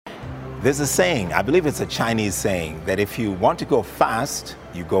There's a saying, I believe it's a Chinese saying, that if you want to go fast,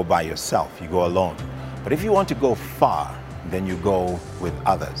 you go by yourself, you go alone. But if you want to go far, then you go with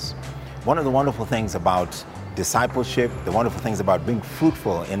others. One of the wonderful things about discipleship, the wonderful things about being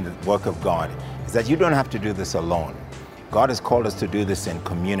fruitful in the work of God, is that you don't have to do this alone. God has called us to do this in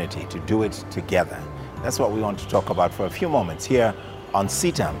community, to do it together. That's what we want to talk about for a few moments here on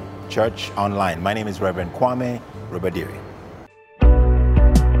CITAM Church Online. My name is Reverend Kwame Rubadiri.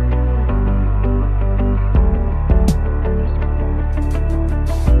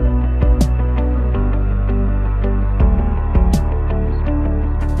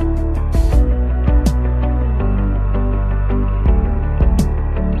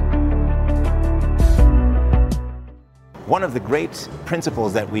 One of the great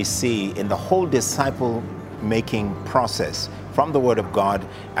principles that we see in the whole disciple-making process from the Word of God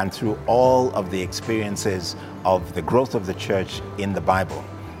and through all of the experiences of the growth of the church in the Bible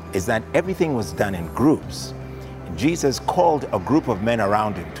is that everything was done in groups. Jesus called a group of men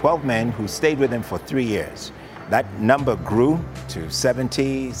around him, 12 men who stayed with him for 3 years. That number grew to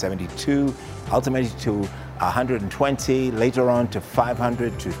 70, 72, ultimately to 120, later on to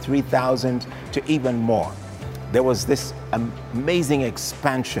 500, to 3,000, to even more. There was this amazing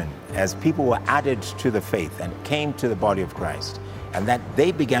expansion as people were added to the faith and came to the body of Christ, and that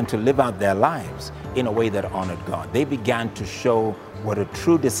they began to live out their lives in a way that honored God. They began to show what a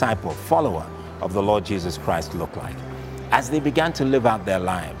true disciple, follower of the Lord Jesus Christ looked like. As they began to live out their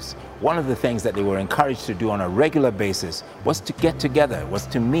lives, one of the things that they were encouraged to do on a regular basis was to get together, was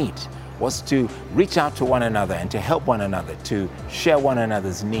to meet, was to reach out to one another and to help one another, to share one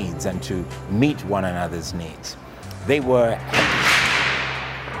another's needs and to meet one another's needs. They were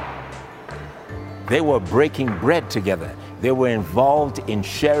breaking bread together. They were involved in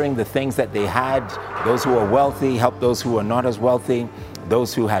sharing the things that they had. Those who were wealthy helped those who were not as wealthy.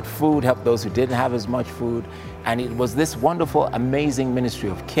 Those who had food helped those who didn't have as much food. And it was this wonderful, amazing ministry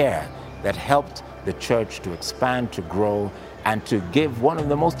of care that helped the church to expand, to grow, and to give one of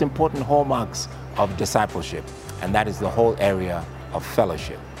the most important hallmarks of discipleship, and that is the whole area of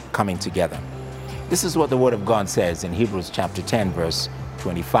fellowship, coming together. This is what the Word of God says in Hebrews chapter 10, verse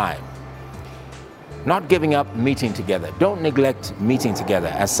 25. Not giving up meeting together. Don't neglect meeting together,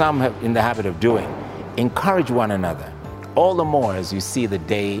 as some have in the habit of doing. Encourage one another, all the more as you see the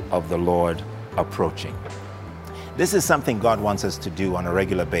day of the Lord approaching. This is something God wants us to do on a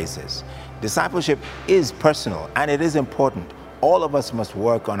regular basis. Discipleship is personal and it is important. All of us must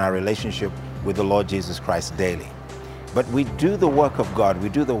work on our relationship with the Lord Jesus Christ daily. But we do the work of God, we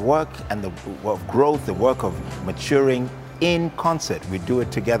do the work and the of growth, the work of maturing in concert. We do it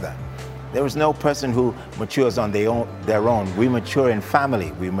together. There is no person who matures on their own. We mature in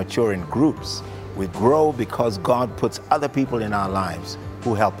family, we mature in groups. We grow because God puts other people in our lives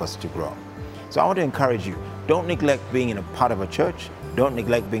who help us to grow. So I want to encourage you, don't neglect being in a part of a church, don't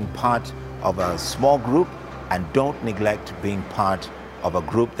neglect being part of a small group, and don't neglect being part of a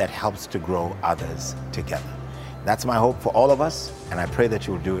group that helps to grow others together. That's my hope for all of us, and I pray that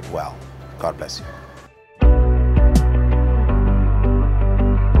you'll do it well. God bless you.